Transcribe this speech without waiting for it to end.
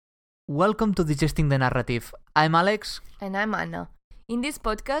Welcome to Digesting the Narrative. I'm Alex. And I'm Anna. In this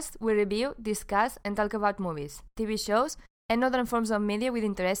podcast, we review, discuss, and talk about movies, TV shows, and other forms of media with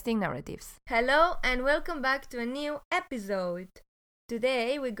interesting narratives. Hello, and welcome back to a new episode.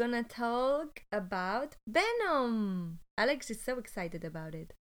 Today, we're gonna talk about Venom. Alex is so excited about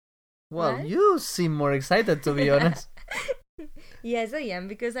it. Well, What? you seem more excited, to be honest. Yes, I am,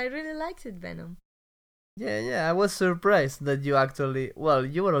 because I really liked it, Venom. Yeah, I was surprised that you actually... Well,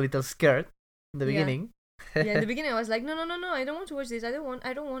 you were a little scared in the Yeah. beginning. Yeah, in the beginning, I was like, no, I don't want to watch this. I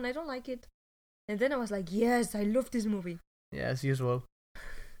don't like it. And then I was like, yes, I love this movie. Yeah, as usual.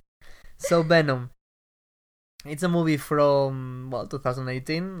 So, Venom. It's a movie from,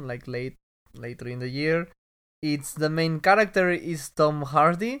 2018, like later in the year. The main character is Tom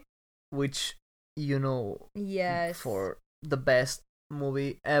Hardy, which, Yes. for the best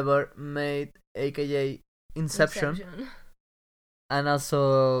movie ever made, aka Inception. And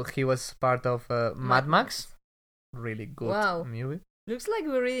also he was part of Mad Max. Really good Wow. movie. Looks like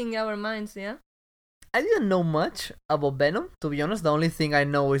we're reading our minds, yeah? I didn't know much about Venom, to be honest. The only thing I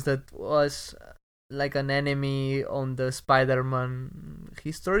know is that was like an enemy on the Spider-Man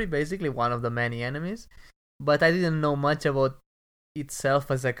history, basically one of the many enemies. But I didn't know much about itself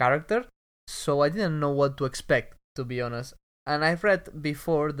as a character, so I didn't know what to expect, to be honest. And I've read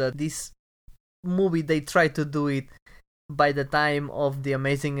before that this movie, they tried to do it by the time of The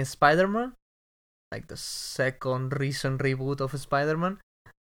Amazing Spider-Man, like the second recent reboot of Spider-Man.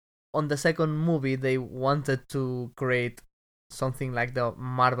 On the second movie, they wanted to create something like the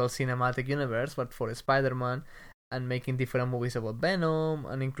Marvel Cinematic Universe, but for Spider-Man, and making different movies about Venom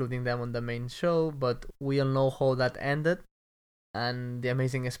and including them on the main show. But we all know how that ended, and The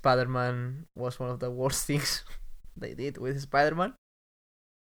Amazing Spider-Man was one of the worst things they did with Spider-Man.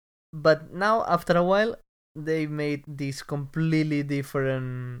 But now, after a while, they made this completely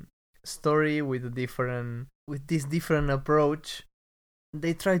different story with this different approach.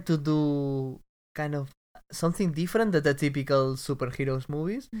 They tried to do kind of something different than the typical superheroes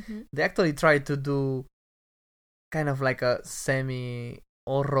movies. Mm-hmm. They actually tried to do kind of like a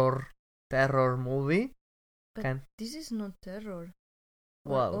semi-horror terror movie. But this is not terror.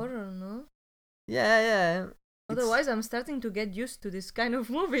 Or Well, horror, no? yeah. Otherwise, I'm starting to get used to this kind of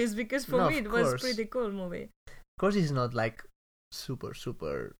movies because for No, me of it was course. pretty cool movie. Of course, it's not like super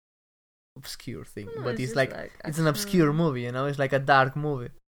obscure thing, No, but it's just like it's an obscure action. movie, It's like a dark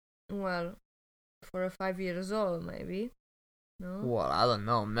movie. Well, for a 5 years old, maybe. No? Well, I don't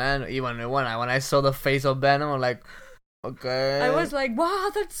know, man. Even when I saw the face of Venom, I'm like, okay. I was like, wow,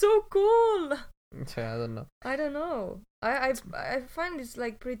 that's so cool! Yeah, I don't know. I don't know. I find it's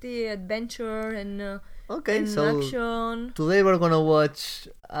like pretty adventure and Okay, so action. today we're gonna watch,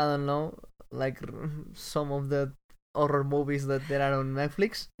 I don't know, like some of the horror movies that there are on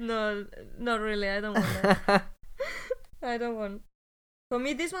Netflix. No, not really. I don't want that. I don't want. For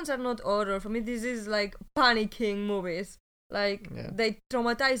me, these ones are not horror. For me, this is like panicking movies. Like Yeah. they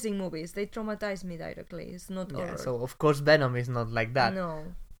traumatizing movies. They traumatize me directly. It's not Yeah, horror. so of course Venom is not like that,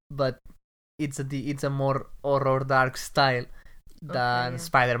 No. but it's a more horror dark style than yeah.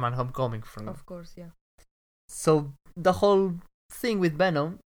 Spider-Man: Homecoming from. Of course, yeah. So the whole thing with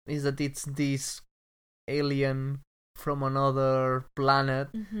Venom is that it's this alien from another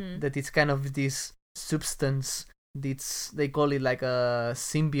planet Mm-hmm. that it's kind of this substance. They call it like a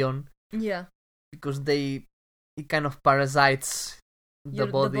symbiont Yeah. because it kind of parasites the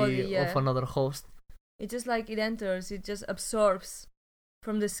The body body, yeah. of another host. It's just like it enters. It just absorbs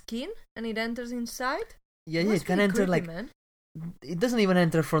from the skin and it enters inside. Yeah, Must it can be enter creepy, like man. it doesn't even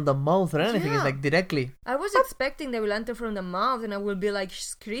enter from the mouth or anything. It's Yeah. like directly. I was expecting they will enter from the mouth and I will be like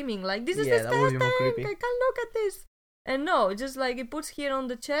screaming like this is Yeah, that would be more disgusting. creepy. I can't look at this. And no, just like it puts here on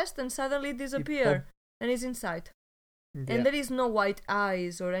the chest and suddenly it disappear and it's inside. Yeah. And there is no white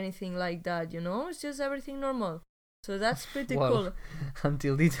eyes or anything like that, It's just everything normal. So that's pretty Well, cool.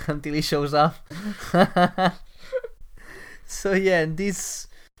 until he shows up. So yeah, this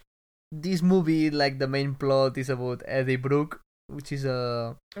movie, like the main plot is about Eddie Brooke, which is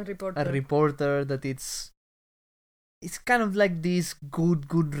a reporter that it's kind of like these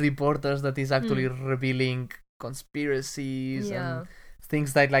good reporters that is actually revealing conspiracies Yeah. and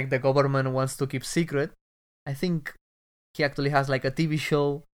things that like the government wants to keep secret. I think he actually has like a TV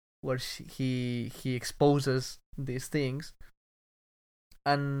show where he exposes these things.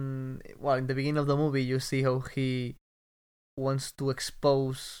 And well, in the beginning of the movie, you see how he wants to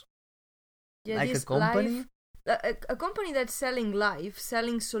expose Yeah, like a this company. a company that's selling life,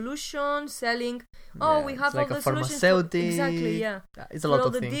 selling solutions, selling. Yeah, We it's have like all a the solutions. Pharmaceutic. Exactly, yeah. Yeah, it's a For lot all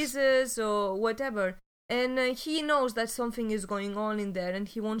of the things. diseases or whatever. And he knows that something is going on in there, and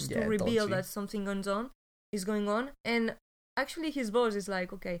he wants to reveal dodgy. that something is going on. And actually, his boss is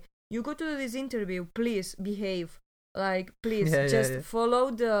like, "Okay, you go to this interview. Please behave. Like, please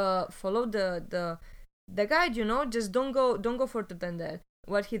follow the guide. Just don't go further than that."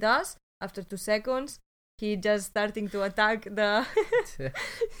 What he does after 2 seconds, he just starting to attack the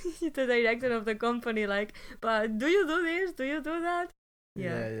the director of the company. Like, but do you do this? Do you do that?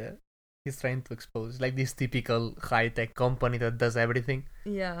 Yeah. He's trying to expose like this typical high-tech company that does everything.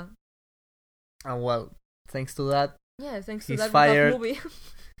 Yeah. And well, thanks to that, thanks to he's that fired. movie.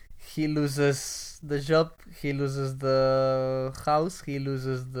 He loses the job, he loses the house, he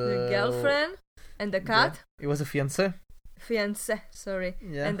loses the girlfriend and the cat. Yeah. It was a fiancé, sorry.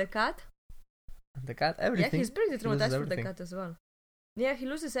 Yeah. And the cat. Everything. Yeah, he's pretty traumatized for the cat as well. Yeah, he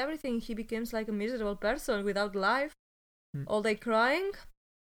loses everything. He becomes like a miserable person without life. All day crying,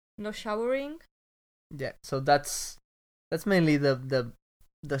 no showering. Yeah, so that's mainly the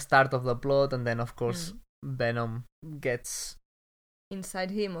start of the plot, and then of course Venom gets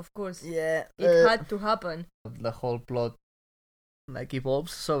inside him, of course. Yeah, it had to happen. The whole plot like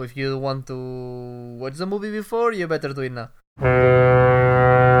evolves. So if you want to watch the movie before, you better do it now,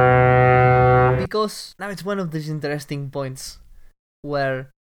 because now it's one of these interesting points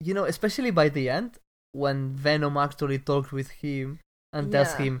where, especially by the end, when Venom actually talks with him and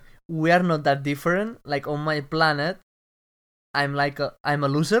tells him, "We are not that different. Like, on my planet, I'm a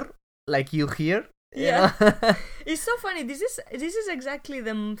loser, like you here." Yeah. It's so funny. This is exactly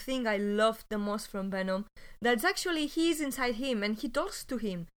the thing I love the most from Venom. That's actually he's inside him and he talks to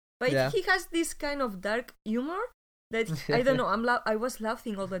him, but he has this kind of dark humor that I don't know. I was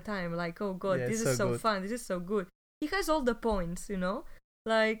laughing all the time. Like, oh god, this is so fun. This is so good. He has all the points,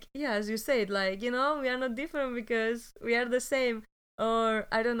 Like, as you said, like, we are not different because we are the same. Or,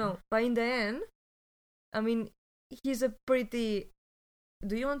 I don't know. But in the end, I mean, he's a pretty...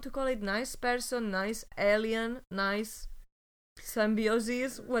 Do you want to call it nice person, nice alien, nice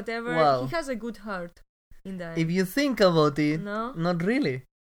symbiosis, whatever? Well, he has a good heart in the end. If you think about it, not really.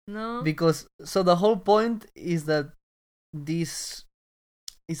 No. Because, so the whole point is that this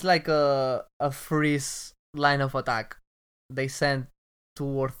is like a freeze line of attack. They send 2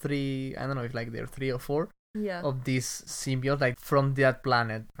 or 3, I don't know if like there are 3 or 4 of these symbiotes like from that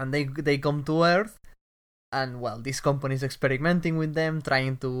planet, and they come to Earth, and well, this company is experimenting with them,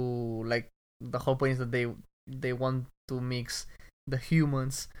 trying to, like, the whole point is that they want to mix the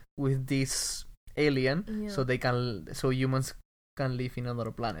humans with this alien so humans can live in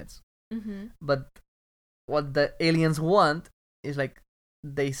other planets. But what the aliens want is like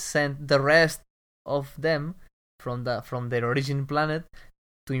they send the rest of them from their origin planet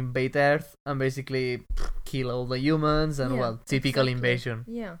to invade Earth and basically kill all the humans and typical invasion.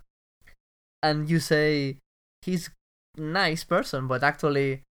 Yeah. And you say he's nice person, but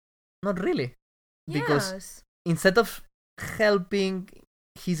actually not really. Because instead of helping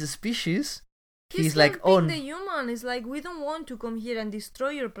his species, he's like, the human is like, we don't want to come here and destroy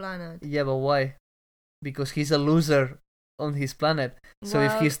your planet. Yeah, but why? Because he's a loser on his planet. So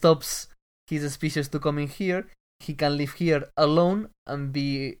if he stops his species to come in here, he can live here alone and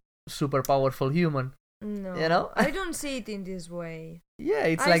be super powerful human. No, I don't see it in this way. Yeah,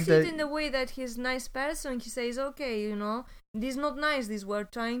 it's I see it in the way that he's a nice person. He says, okay, this is not nice, this we're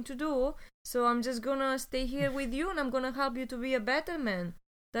trying to do, so I'm just gonna stay here with you and I'm gonna help you to be a better man.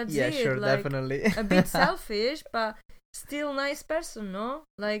 That's it. Yeah, sure, like, definitely. A bit selfish, but still nice person, no?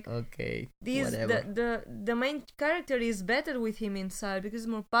 Like, okay, whatever. The main character is better with him inside because he's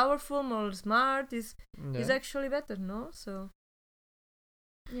more powerful, more smart. He's actually better, no? So,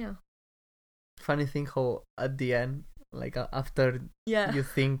 yeah. Funny thing how at the end, like after you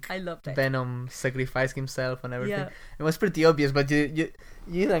think I love that. Venom sacrificed himself and everything, it was pretty obvious, but you didn't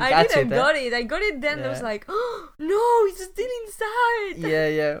catch it. I didn't got it. I got it then. I was like, oh no, it's still inside.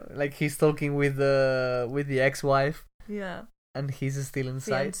 Yeah. Like he's talking with the ex-wife. Yeah. And he's still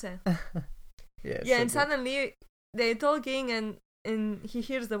inside. Yeah, and suddenly they're talking and he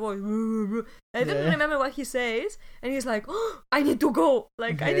hears the voice. I don't remember what he says, and he's like, oh, I need to go.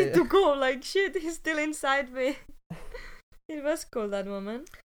 Like, I need to go. Like, shit, he's still inside me. It was cool, that moment.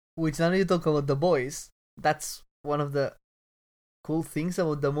 Which, now you talk about the boys, that's one of the cool things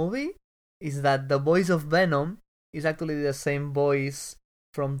about the movie, is that the voice of Venom is actually the same voice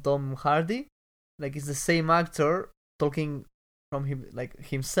from Tom Hardy. Like, it's the same actor talking from him, like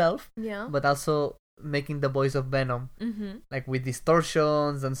himself, but also making the voice of Venom, like with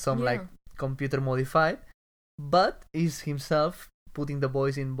distortions and some like computer modified, but is himself putting the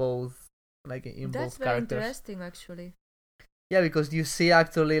voice in both, like in both characters. That's very interesting, actually. Yeah, because you see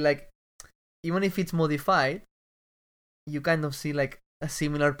actually like even if it's modified, you kind of see like a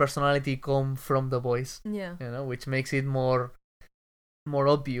similar personality come from the boys. Yeah. Which makes it more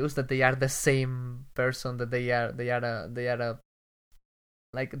obvious that they are the same person, that they are a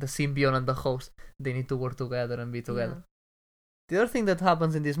like the symbiont and the host. They need to work together and be together. Yeah. The other thing that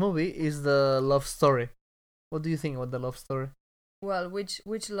happens in this movie is the love story. What do you think about the love story? Well, which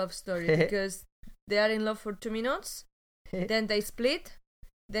love story? Because they are in love for 2 minutes, then they split,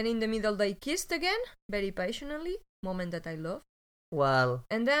 then in the middle they kissed again, very passionately, moment that I love. Well,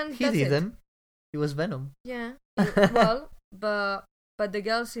 and then he didn't. He was Venom. Yeah. Well, but the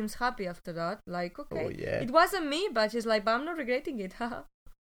girl seems happy after that. Like, okay, oh, yeah. It wasn't me, but she's like, but I'm not regretting it, haha.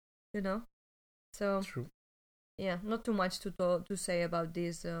 So true. Yeah, not too much to say about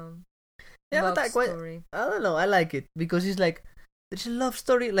this. But story. I don't know. I like it because it's like there's a love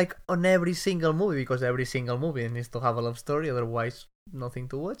story like on every single movie, because every single movie needs to have a love story, otherwise nothing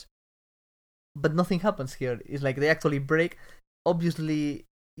to watch. But nothing happens here. It's like they actually break. Obviously,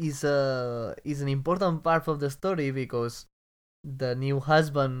 is an important part of the story because the new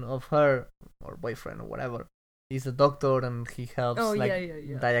husband of her or boyfriend or whatever is a doctor and he helps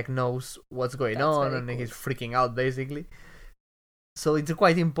diagnose what's going on, and he's freaking out basically. So it's a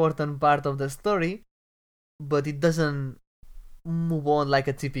quite important part of the story, but it doesn't move on like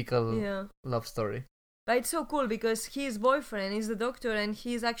a typical love story. But it's so cool because his boyfriend is the doctor and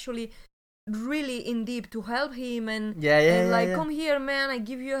he's actually really in deep to help him and come here, man, I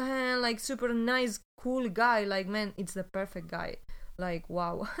give you a hand, like super nice, cool guy. Like, man, it's the perfect guy. Like,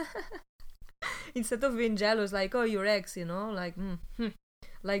 wow. Instead of being jealous, like, oh, your ex, like,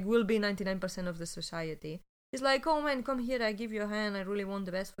 like will be 99% of the society. He's like, oh man, come here, I give you a hand, I really want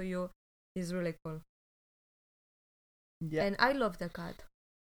the best for you. He's really cool. Yeah. And I love the cat.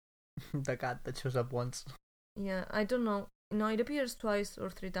 The cat that shows up once. Yeah, I don't know. No, it appears 2 or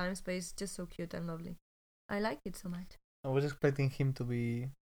 3 times, but it's just so cute and lovely. I like it so much. I was expecting him to be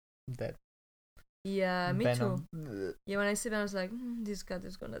dead. Yeah, me Venom. too. Yeah, when I see him, I was like, this cat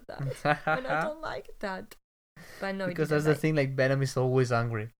is gonna die. And I don't like that. But no, because that's the thing, like, Venom is always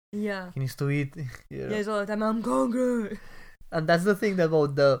angry. Yeah. He needs to eat. Yes, all the time, I'm hungry. And that's the thing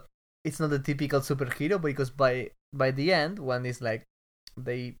about it's not a typical superhero, because by the end, when it's like,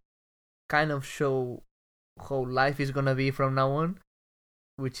 they kind of show how life is gonna be from now on,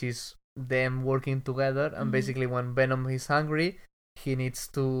 which is them working together, and basically when Venom is hungry, he needs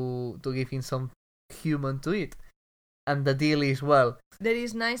to give him some human to eat. And the deal is, well, there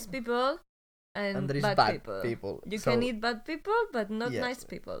is nice people and there is bad people. You so, can eat bad people, but not nice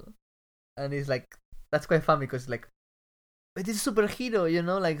people. And it's like, that's quite fun because like, it is a superhero,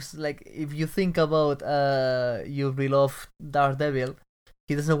 like if you think about your beloved Daredevil,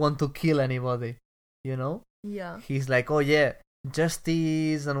 he doesn't want to kill anybody, Yeah. He's like, oh yeah,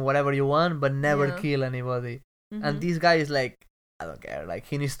 justice and whatever you want, but never kill anybody. And this guy is like, I don't care, like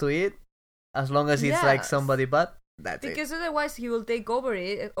he needs to eat as long as it's like somebody bad. That's because it. Otherwise he will take over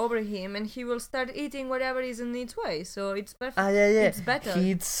him and he will start eating whatever is in its way. So it's perfect. It's better.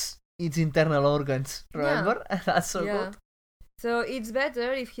 He eats internal organs, remember? That's so good. So it's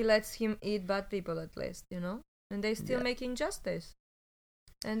better if he lets him eat bad people at least, and they still making justice.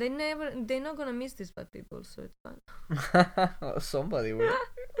 And they're not gonna miss these bad people, so it's fine. Well, somebody will.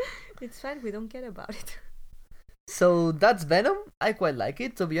 It's fine, we don't care about it. So that's Venom. I quite like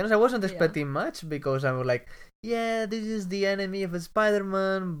it, to be honest. I wasn't expecting much because I was like, yeah, this is the enemy of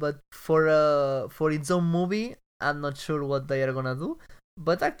Spider-Man, but for its own movie, I'm not sure what they are gonna do.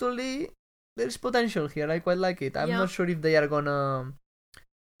 But actually, there's potential here. I quite like it. I'm not sure if they are gonna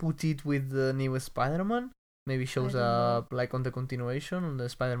put it with the new Spider-Man. Maybe shows up like on the continuation on the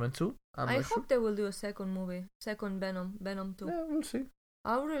Spider-Man 2. I hope they will do a second movie, second Venom 2. Yeah, we'll see.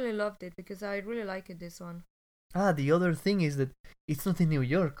 I really loved it because I really liked it, this one. The other thing is that it's not in New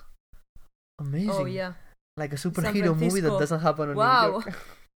York. Amazing. Oh yeah. Like a superhero movie that doesn't happen in New York. Wow.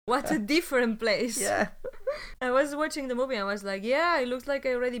 What a different place. Yeah. I was watching the movie and I was like, yeah, it looks like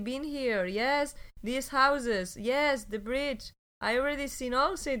I already been here. Yes, these houses. Yes, the bridge. I already seen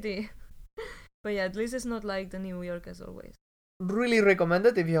all city. But yeah, at least it's not like the New York as always. Really recommend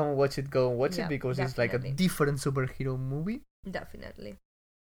it. If you haven't watched it, go and watch it because definitely. It's like a different superhero movie. Definitely.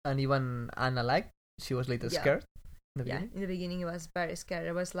 And even Anna liked. She was later scared. In the beginning I was very scared.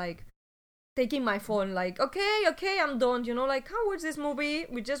 I was like taking my phone like, okay, I'm done. Like, can't watch this movie.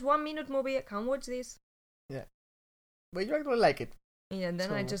 With just 1 minute movie, I can't watch this. Yeah. But you actually like it. Yeah, and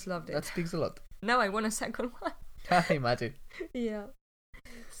then I just loved it. That speaks a lot. Now I want a second one. I imagine. Yeah.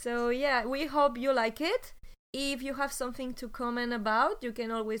 So yeah, we hope you like it. If you have something to comment about, you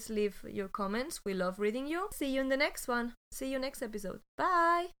can always leave your comments. We love reading you. See you in the next one. See you next episode.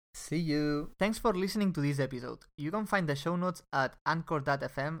 Bye! See you. Thanks for listening to this episode. You can find the show notes at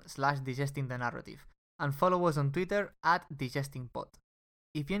anchor.fm/digesting the narrative and follow us on Twitter at digestingpod.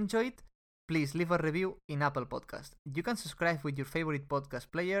 If you enjoyed, please leave a review in Apple Podcast. You can subscribe with your favorite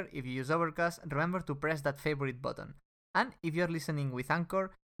podcast player. If you use Overcast, remember to press that favorite button. And if you're listening with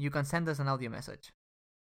Anchor, you can send us an audio message.